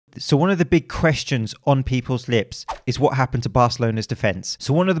So one of the big questions on people's lips is what happened to Barcelona's defense.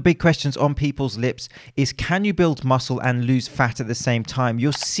 So one of the big questions on people's lips is, can you build muscle and lose fat at the same time?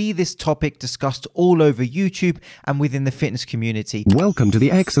 You'll see this topic discussed all over YouTube and within the fitness community. Welcome to the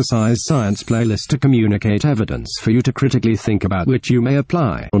Exercise Science playlist to communicate evidence for you to critically think about, which you may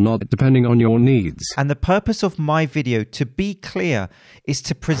apply or not depending on your needs. And the purpose of my video, to be clear, is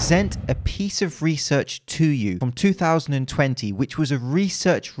to present a piece of research to you from 2020, which was a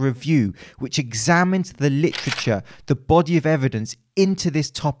research review which examined the literature, the body of evidence into this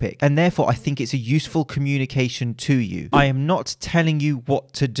topic, and therefore I think it's a useful communication to you. I am not telling you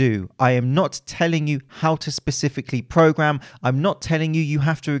what to do. I am not telling you how to specifically program. I'm not telling you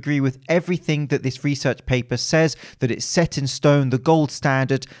have to agree with everything that this research paper says, that it's set in stone, the gold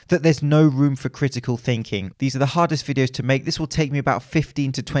standard, that there's no room for critical thinking. These are the hardest videos to make. This will take me about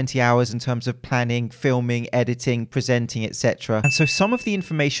 15 to 20 hours in terms of planning, filming, editing, presenting, etc. And so some of the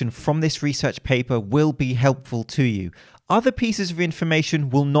information from this research paper will be helpful to you. Other pieces of information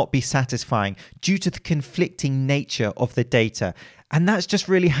will not be satisfying due to the conflicting nature of the data. And that's just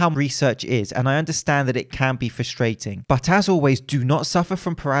really how research is, and I understand that it can be frustrating. But as always, do not suffer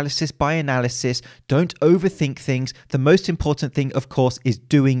from paralysis by analysis. Don't overthink things. The most important thing, of course, is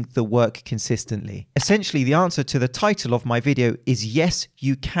doing the work consistently. Essentially, the answer to the title of my video is yes,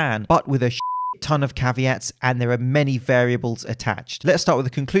 you can, but with a ton of caveats, and there are many variables attached. Let's start with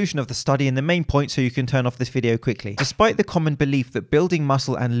the conclusion of the study and the main point so you can turn off this video quickly. Despite the common belief that building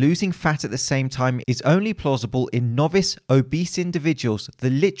muscle and losing fat at the same time is only plausible in novice, obese individuals,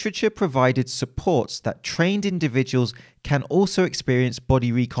 the literature provided supports that trained individuals can also experience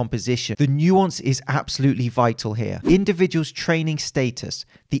body recomposition. The nuance is absolutely vital here. Individuals' training status,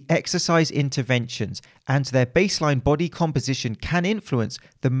 the exercise interventions, and their baseline body composition can influence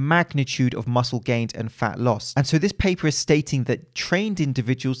the magnitude of muscle gained and fat loss. And so this paper is stating that trained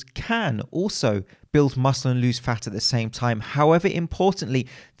individuals can also build muscle and lose fat at the same time. However, importantly,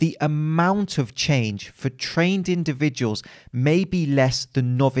 the amount of change for trained individuals may be less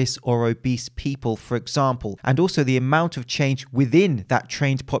than novice or obese people, for example. And also the amount of change within that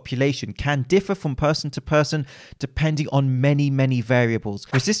trained population can differ from person to person depending on many variables.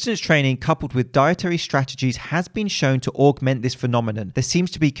 Resistance training coupled with dietary strategies has been shown to augment this phenomenon. There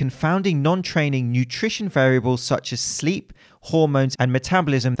seems to be confounding non-training nutrition variables such as sleep, hormones, and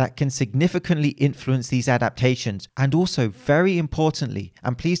metabolism that can significantly influence these adaptations. And also, very importantly,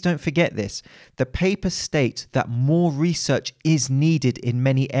 and please don't forget this, the paper states that more research is needed in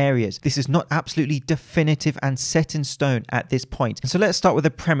many areas. This is not absolutely definitive and set in stone at this point. So let's start with the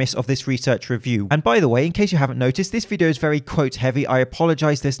premise of this research review. And by the way, in case you haven't noticed, this video is very quote heavy. I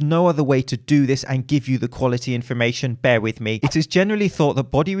apologize. There's no other way to do this and give you the quality information. Bear with me. It is generally thought that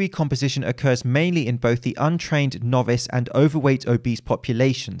body recomposition occurs mainly in both the untrained, novice, and overweight obese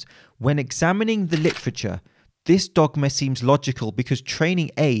populations. When examining the literature, this dogma seems logical because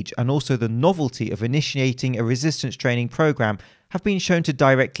training age and also the novelty of initiating a resistance training program have been shown to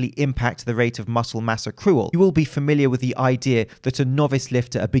directly impact the rate of muscle mass accrual. You will be familiar with the idea that a novice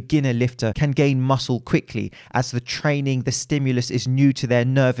lifter, a beginner lifter, can gain muscle quickly as the training, the stimulus is new to their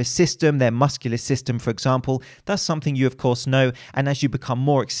nervous system, their muscular system, for example. That's something you of course know, and as you become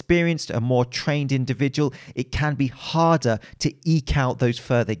more experienced, a more trained individual, it can be harder to eke out those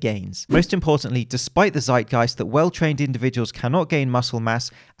further gains. Most importantly, despite the zeitgeist that well-trained individuals cannot gain muscle mass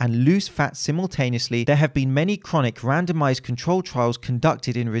and lose fat simultaneously, there have been many chronic randomized controlled trials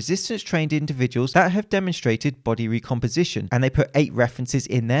conducted in resistance trained individuals that have demonstrated body recomposition, and they put 8 references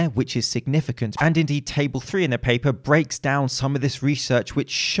in there, which is significant. And indeed, table 3 in the paper breaks down some of this research which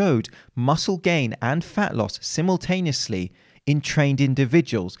showed muscle gain and fat loss simultaneously in trained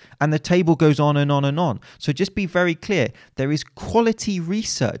individuals, and the table goes on and on and on. So just be very clear, there is quality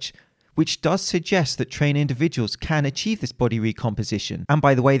research which does suggest that trained individuals can achieve this body recomposition. And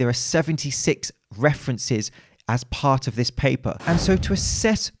by the way, there are 76 references as part of this paper. And so to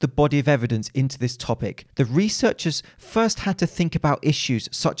assess the body of evidence into this topic, the researchers first had to think about issues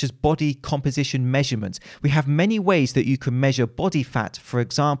such as body composition measurements. We have many ways that you can measure body fat, for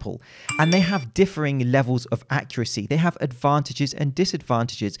example, and they have differing levels of accuracy. They have advantages and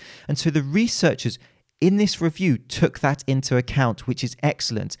disadvantages. And so the researchers in this review took that into account, which is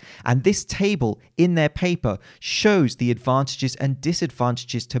excellent. And this table in their paper shows the advantages and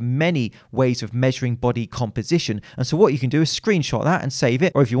disadvantages to many ways of measuring body composition. And so what you can do is screenshot that and save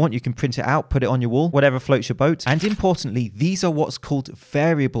it, or if you want, you can print it out, put it on your wall, whatever floats your boat. And importantly, these are what's called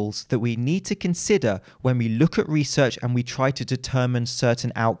variables that we need to consider when we look at research and we try to determine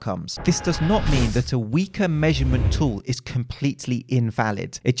certain outcomes. This does not mean that a weaker measurement tool is completely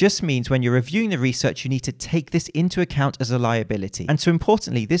invalid. It just means when you're reviewing the research, you need to take this into account as a liability. And so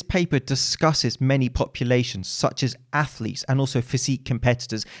importantly, this paper discusses many populations such as athletes and also physique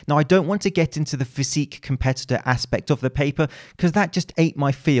competitors. Now, I don't want to get into the physique competitor aspect of the paper because that just ain't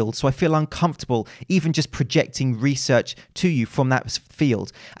my field, so I feel uncomfortable even just projecting research to you from that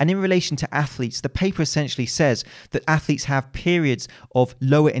field. And in relation to athletes, the paper essentially says that athletes have periods of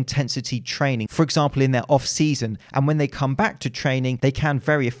lower intensity training, for example in their off season, and when they come back to training they can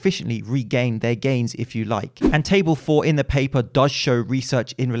very efficiently regain their gains, if you like. And table 4 in the paper does show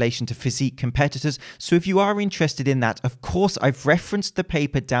research in relation to physique competitors, so if you are interested in that, of course I've referenced the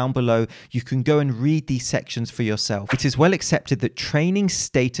paper down below. You can go and read these sections for yourself. It is well accepted that training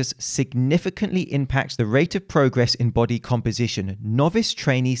status significantly impacts the rate of progress in body composition. Novice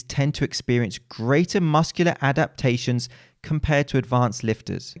trainees tend to experience greater muscular adaptations compared to advanced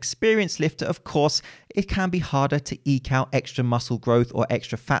lifters. Experienced lifter, of course, it can be harder to eke out extra muscle growth or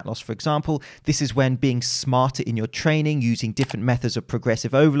extra fat loss. For example, this is when being smarter in your training, using different methods of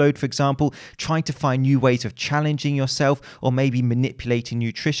progressive overload, for example, trying to find new ways of challenging yourself or maybe manipulating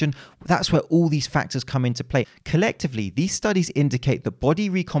nutrition. That's where all these factors come into play. Collectively, these studies indicate that body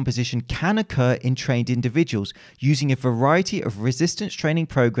recomposition can occur in trained individuals using a variety of resistance training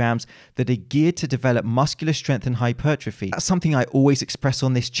programs that are geared to develop muscular strength and hypertrophy. That's something I always express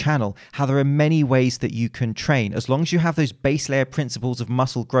on this channel, how there are many ways that you can train. As long as you have those base layer principles of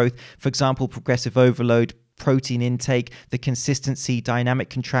muscle growth, for example, progressive overload, protein intake, the consistency, dynamic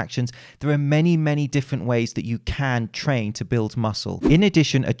contractions, there are many different ways that you can train to build muscle. In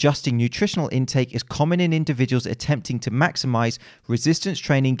addition, adjusting nutritional intake is common in individuals attempting to maximize resistance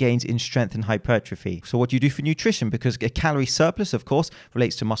training gains in strength and hypertrophy. So what do you do for nutrition? Because a calorie surplus, of course,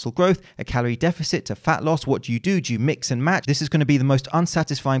 relates to muscle growth, a calorie deficit to fat loss. What do? Do you mix and match? This is going to be the most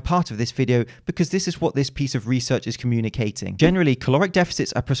unsatisfying part of this video because this is what this piece of research is communicating. Generally, caloric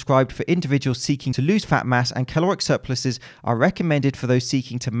deficits are prescribed for individuals seeking to lose fat mass, and caloric surpluses are recommended for those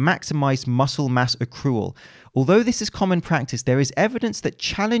seeking to maximize muscle mass accrual. Although this is common practice, there is evidence that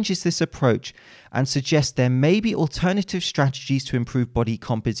challenges this approach and suggests there may be alternative strategies to improve body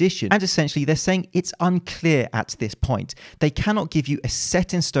composition. And essentially, they're saying it's unclear at this point. They cannot give you a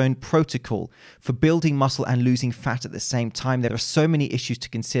set-in-stone protocol for building muscle and losing fat at the same time. There are so many issues to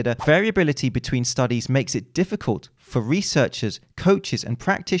consider. Variability between studies makes it difficult for researchers, coaches, and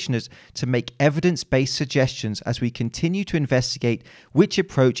practitioners to make evidence-based suggestions as we continue to investigate which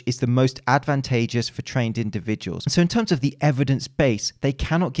approach is the most advantageous for trained individuals. So in terms of the evidence base, they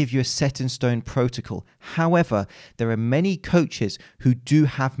cannot give you a set-in-stone protocol. However, there are many coaches who do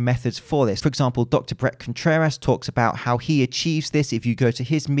have methods for this. For example, Dr. Brett Contreras talks about how he achieves this. If you go to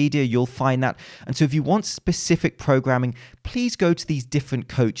his media, you'll find that. And so if you want specific programming, please go to these different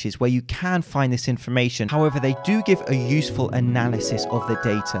coaches where you can find this information. However, they do give a useful analysis of the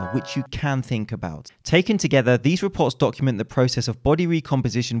data, which you can think about. Taken together, these reports document the process of body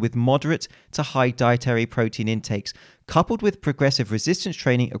recomposition with moderate to high dietary protein intakes, coupled with progressive resistance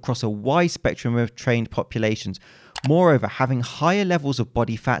training across a wide spectrum of trained populations. Moreover, having higher levels of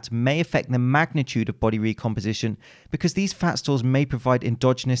body fat may affect the magnitude of body recomposition because these fat stores may provide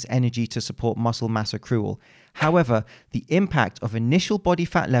endogenous energy to support muscle mass accrual. However, the impact of initial body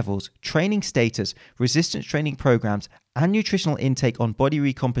fat levels, training status, resistance training programs, and nutritional intake on body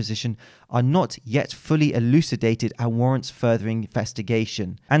recomposition are not yet fully elucidated and warrants further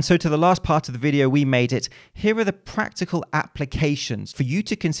investigation. And so to the last part of the video, we made it. Here are the practical applications for you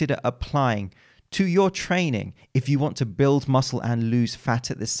to consider applying to your training if you want to build muscle and lose fat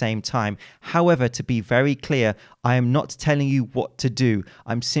at the same time. However, to be very clear, I am not telling you what to do.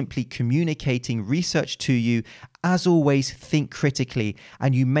 I'm simply communicating research to you. As always, think critically,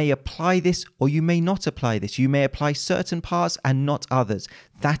 and you may apply this or you may not apply this. You may apply certain parts and not others.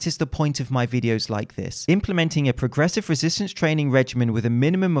 That is the point of my videos like this. Implementing a progressive resistance training regimen with a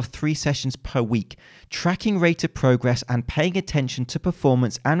minimum of 3 sessions per week, tracking rate of progress, and paying attention to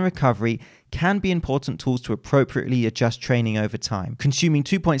performance and recovery can be important tools to appropriately adjust training over time. Consuming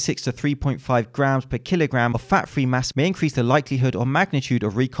 2.6 to 3.5 grams per kilogram of fat-free mass may increase the likelihood or magnitude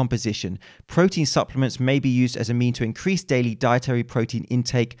of recomposition. Protein supplements may be used as a means to increase daily dietary protein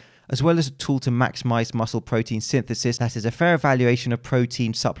intake, as well as a tool to maximize muscle protein synthesis. That is a fair evaluation of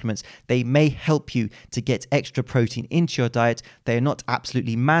protein supplements. They may help you to get extra protein into your diet. They are not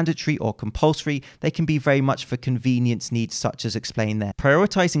absolutely mandatory or compulsory. They can be very much for convenience needs, such as explained there.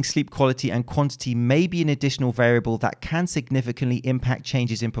 Prioritizing sleep quality and quantity may be an additional variable that can significantly impact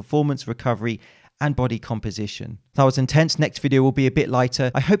changes in performance, recovery, and body composition. That was intense. Next video will be a bit lighter.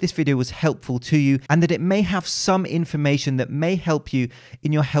 I hope this video was helpful to you and that it may have some information that may help you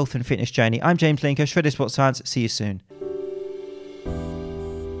in your health and fitness journey. I'm James Linker, Shredded Sport Science. See you soon.